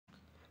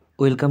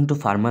Welcome to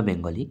Pharma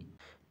Bengali.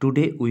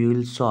 Today we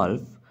will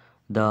solve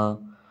the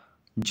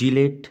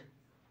Jelet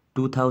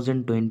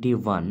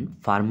 2021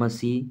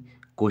 Pharmacy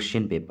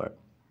question paper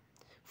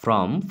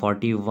from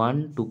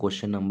 41 to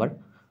question number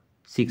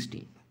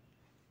 16.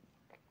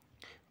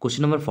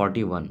 Question number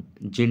 41.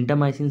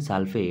 Gentamicin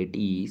sulfate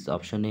is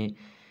option A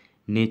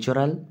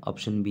natural,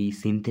 option B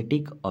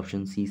synthetic,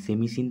 option C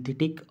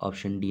semi-synthetic,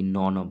 option D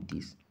none of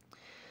these.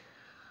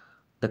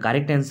 The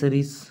correct answer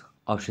is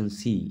option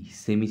C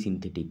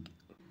semi-synthetic.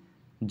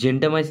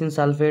 Gentamicin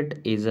sulfate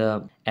is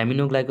a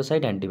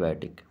aminoglycoside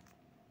antibiotic.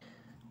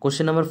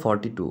 Question number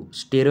 42.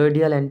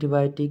 Steroidal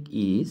antibiotic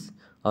is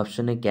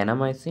option A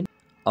kanamycin,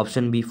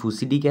 option B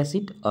fusidic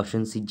acid,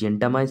 option C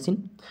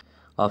gentamicin,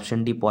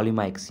 option D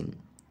polymyxin.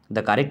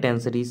 The correct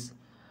answer is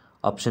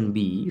option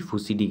B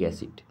fusidic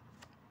acid.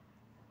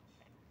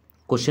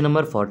 Question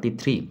number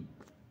 43.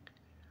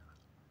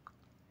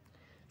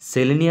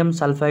 Selenium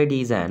sulfide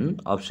is an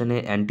option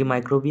A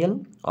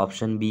antimicrobial,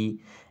 option B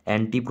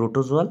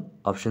anti-protozoal,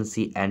 option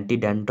C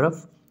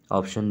anti-dandruff,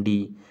 option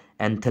D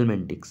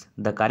anthelmintics.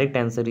 The correct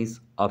answer is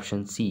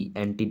option C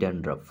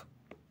anti-dandruff.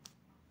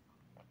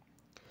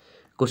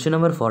 Question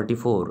number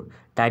 44.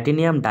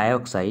 Titanium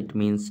dioxide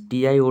means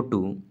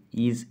TiO2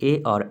 is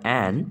a or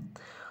an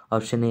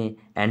option A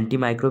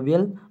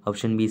antimicrobial,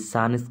 option B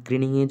sun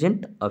screening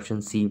agent,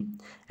 option C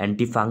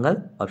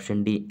antifungal,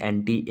 option D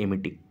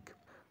anti-emetic.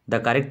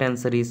 The correct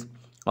answer is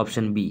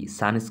option B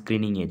sun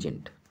screening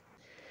agent.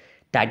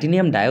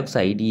 Titanium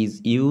dioxide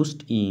is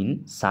used in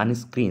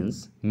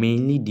sunscreens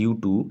mainly due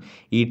to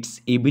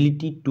its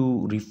ability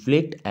to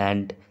reflect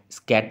and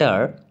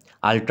scatter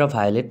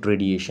ultraviolet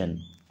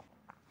radiation.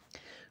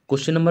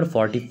 Question number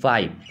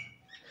 45.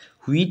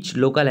 Which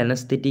local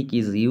anesthetic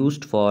is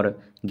used for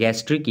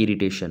gastric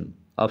irritation?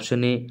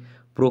 Option A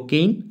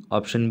procaine,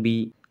 option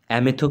B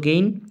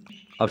amethocaine,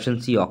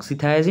 option C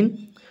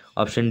oxythiazine,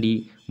 option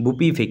D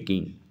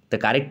bupivacaine. The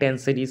correct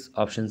answer is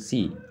option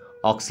C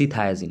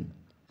oxythiazine.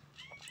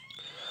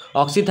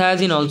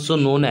 Oxythiazine, also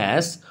known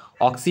as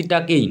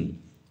oxytacaine,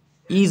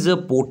 is a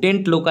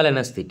potent local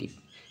anesthetic.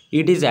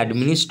 It is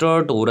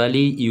administered orally,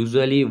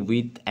 usually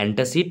with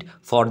antacid,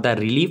 for the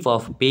relief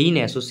of pain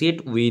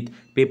associated with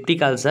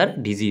peptic ulcer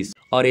disease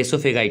or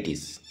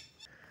esophagitis.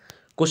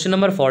 Question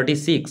number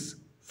 46.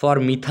 For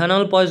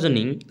methanol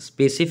poisoning,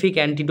 specific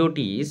antidote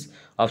is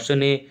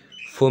option A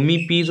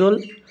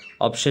fomepizole,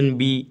 option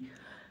B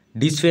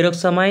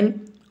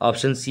dispheroxamine,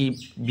 option C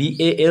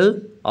BAL,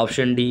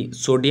 option D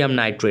sodium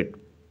nitrate.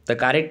 The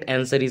correct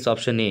answer is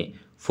option A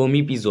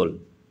fomepizole.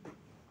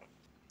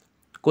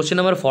 Question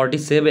number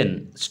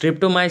 47.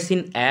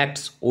 Streptomycin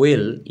acts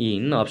well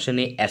in option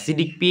A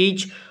acidic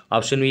pH,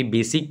 option B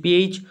basic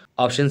pH,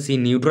 option C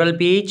neutral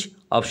pH,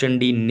 option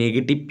D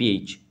negative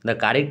pH. The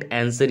correct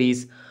answer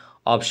is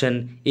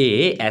option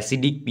A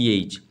acidic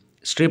pH.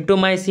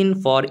 Streptomycin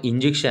for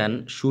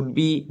injection should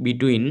be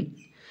between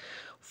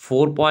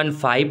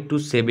 4.5 to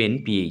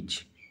 7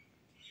 pH.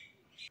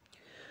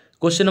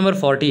 Question number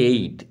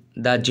 48.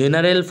 The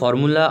general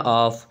formula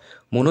of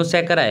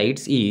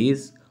monosaccharides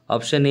is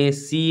option A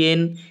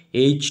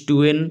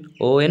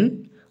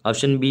CnH2nOn,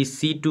 option B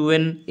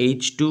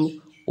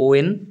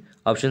C2nH2ON,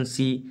 option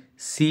C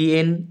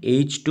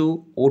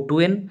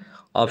CnH2O2n,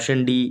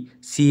 option D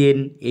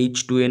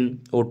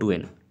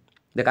CnH2nO2n.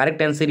 The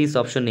correct answer is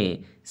option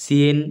A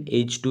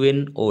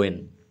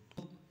CnH2nOn.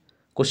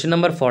 Question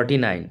number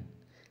 49.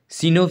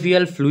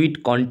 Synovial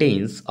fluid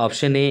contains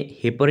option A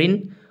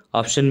heparin,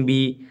 option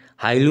B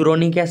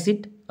hyaluronic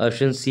acid,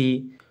 option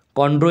C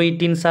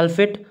chondroitin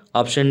sulfate,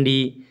 option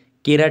D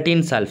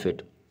keratin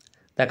sulfate.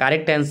 The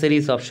correct answer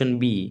is option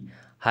B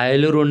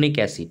hyaluronic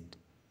acid.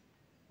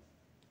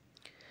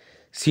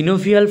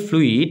 Synovial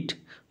fluid,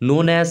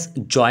 known as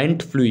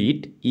joint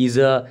fluid, is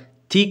a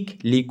thick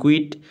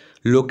liquid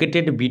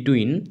located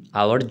between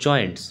our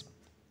joints.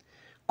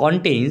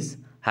 Contains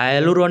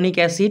hyaluronic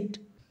acid,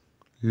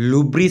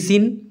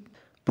 lubricin,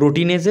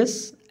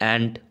 proteinases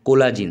and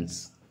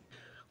collagens.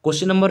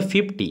 Question number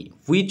 50.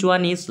 Which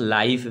one is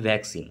live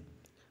vaccine?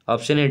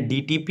 Option A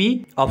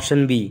DTP,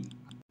 option B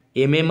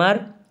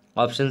MMR,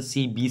 option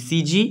C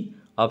BCG,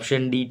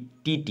 option D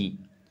TT.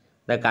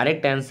 The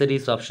correct answer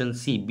is option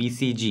C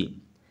BCG.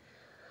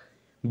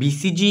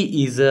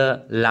 BCG is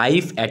a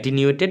live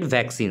attenuated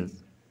vaccine.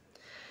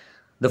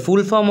 The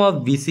full form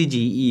of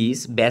BCG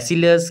is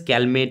Bacillus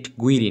calmette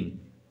guerin.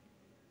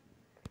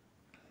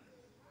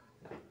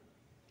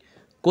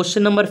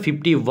 Question number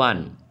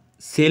 51.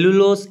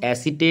 Cellulose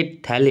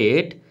acetate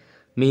phthalate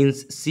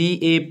means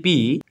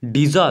CAP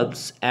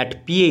dissolves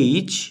at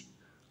pH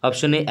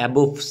option A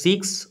above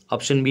 6,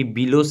 option B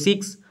below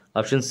 6,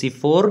 option C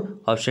 4,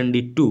 option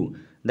D 2.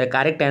 The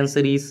correct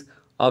answer is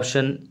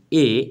option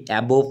A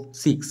above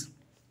 6.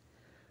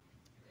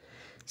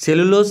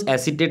 Cellulose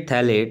acetate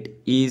phthalate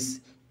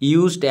is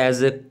used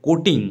as a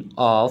coating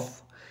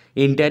of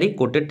enteric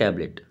coated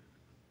tablet.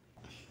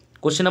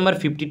 Question number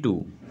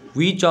 52.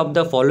 Which of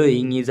the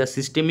following is a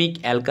systemic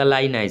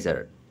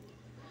alkalinizer?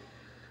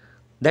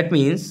 That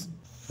means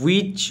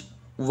which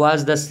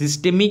was the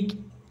systemic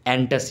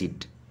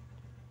antacid?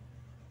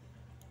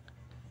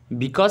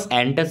 Because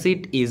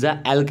antacid is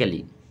a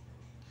alkali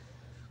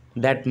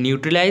that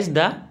neutralize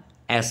the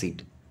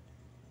acid.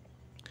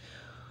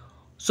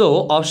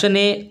 So option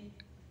A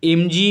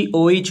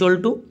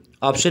MgOH2,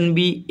 option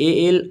B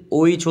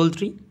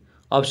AlOH3,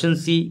 option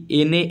C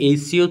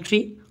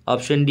NaHCO3,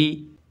 option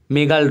D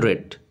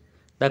megalrate.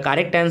 The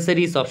correct answer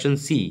is option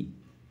C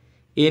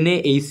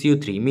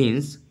NaHCO3,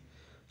 means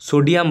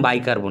sodium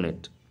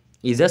bicarbonate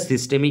is a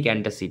systemic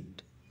antacid.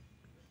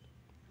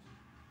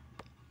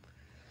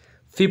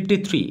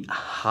 53.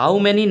 How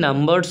many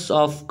numbers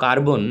of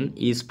carbon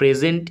is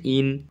present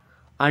in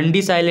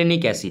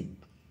undecylenic acid?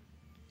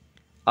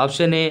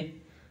 Option A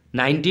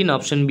 19,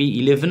 option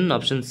B 11,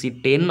 option C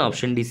 10,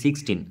 option D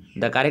 16.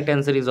 The correct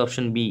answer is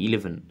option B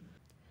 11.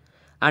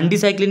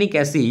 Undicyclinic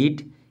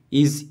acid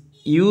is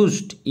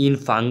used in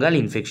fungal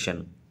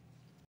infection.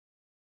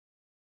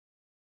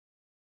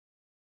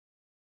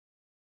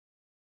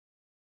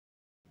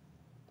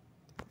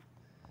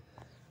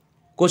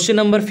 Question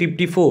number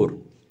 54.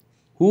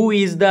 Who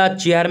is the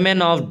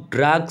chairman of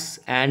Drugs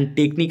and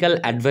Technical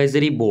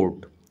Advisory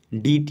Board,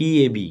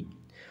 DTAB?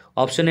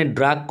 Option A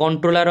Drug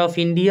Controller of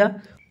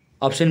India,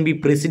 option B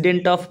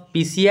President of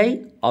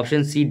PCI,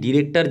 option C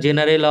Director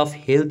General of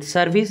Health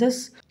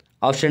Services,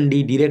 option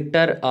D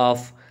Director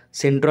of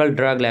Central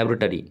Drug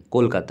Laboratory,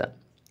 Kolkata.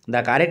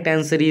 The correct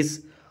answer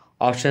is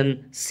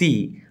option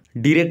C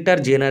Director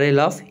General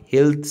of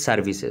Health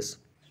Services.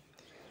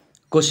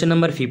 Question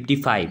number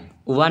 55.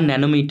 1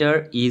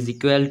 nanometer is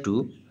equal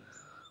to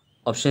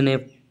option A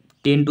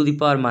 10 to the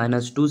power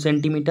minus 2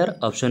 centimeter,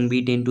 option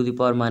B 10 to the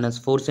power minus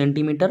 4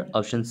 centimeter,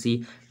 option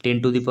C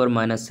 10 to the power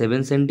minus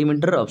 7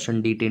 centimeter,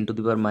 option D 10 to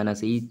the power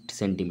minus 8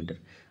 centimeter.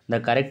 The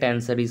correct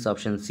answer is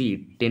option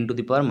C 10 to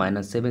the power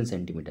minus 7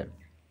 centimeter.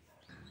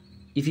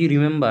 If you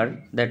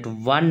remember that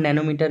 1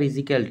 nanometer is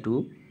equal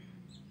to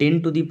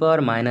 10 to the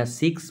power minus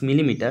 6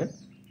 millimeter,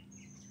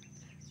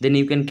 then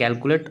you can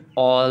calculate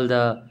all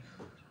the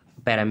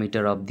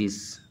parameter of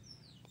this.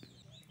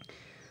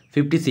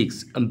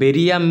 56.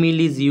 Barium meal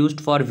is used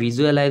for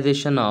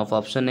visualization of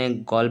option A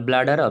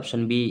gallbladder,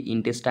 option B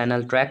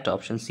intestinal tract,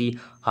 option C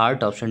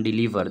heart, option D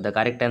liver. The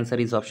correct answer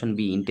is option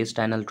B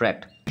intestinal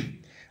tract.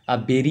 A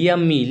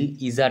barium meal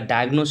is a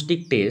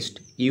diagnostic test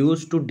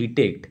used to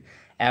detect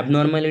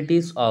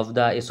abnormalities of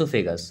the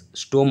esophagus,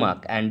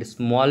 stomach and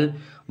small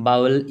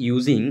bowel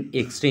using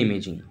X-ray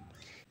imaging.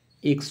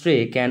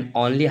 X-ray can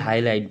only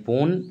highlight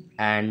bone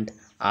and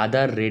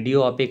other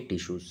radio-opaque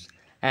tissues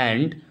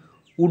and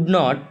would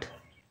not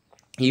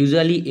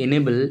usually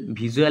enable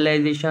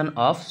visualization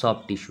of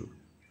soft tissue.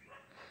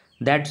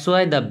 That's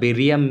why the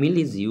barium meal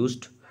is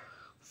used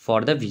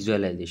for the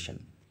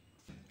visualization.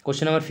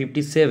 Question number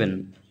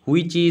 57.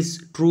 Which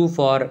is true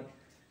for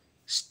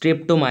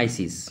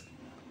streptomyces?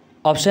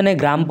 Option A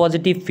gram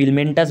positive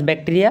filamentous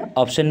bacteria,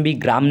 option B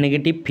gram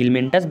negative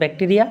filamentous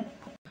bacteria,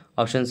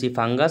 option C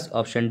fungus,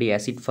 option D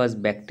acid fuzz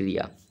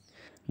bacteria.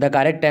 The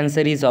correct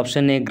answer is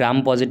option A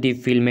gram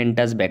positive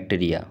filamentous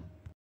bacteria.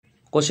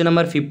 Question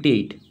number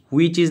 58.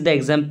 Which is the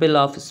example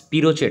of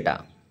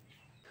spirocheta?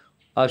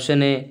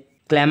 Option A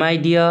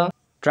chlamydia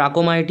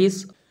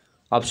trachomatis,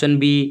 option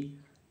B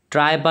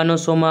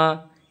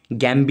trypanosoma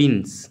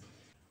gambins,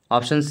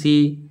 option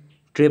C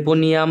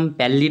Treponema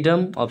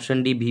pallidum,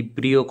 option D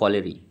Vibrio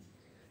cholerae.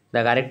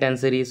 The correct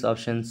answer is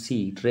option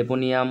C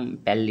Treponema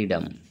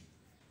pallidum.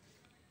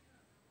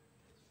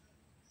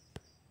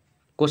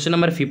 Question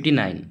number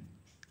 59.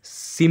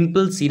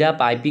 Simple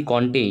syrup IP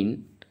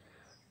contain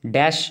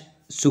dash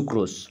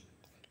sucrose.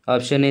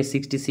 Option A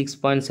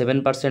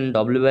 66.7%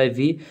 W by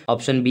V,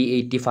 option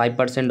B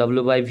 85%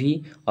 W by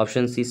V,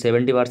 option C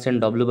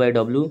 70% W by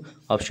W,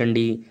 option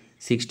D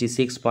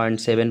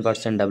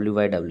 66.7% W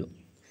by W.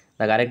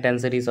 The correct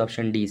answer is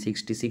option D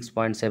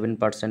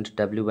 66.7%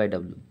 W by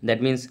W.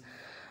 That means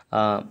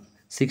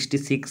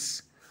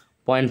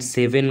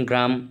 66.7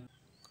 gram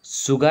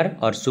sugar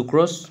or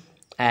sucrose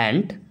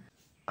and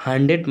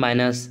 100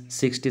 minus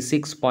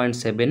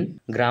 66.7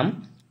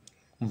 gram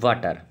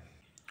water.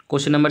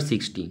 Question number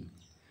 60.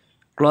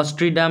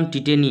 Clostridium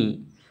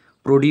tetani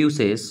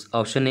produces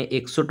option A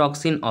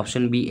exotoxin,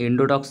 option B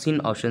endotoxin,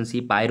 option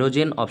C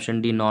pyrogen,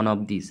 option D none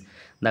of these.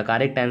 The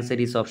correct answer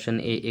is option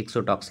A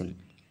exotoxin.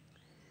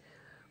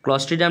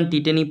 Clostridium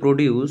tetani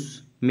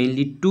produce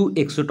mainly two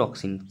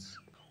exotoxins.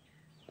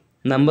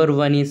 Number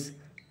one is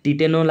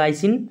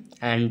tetanolysin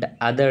and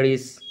other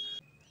is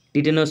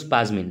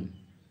tetanospasmin.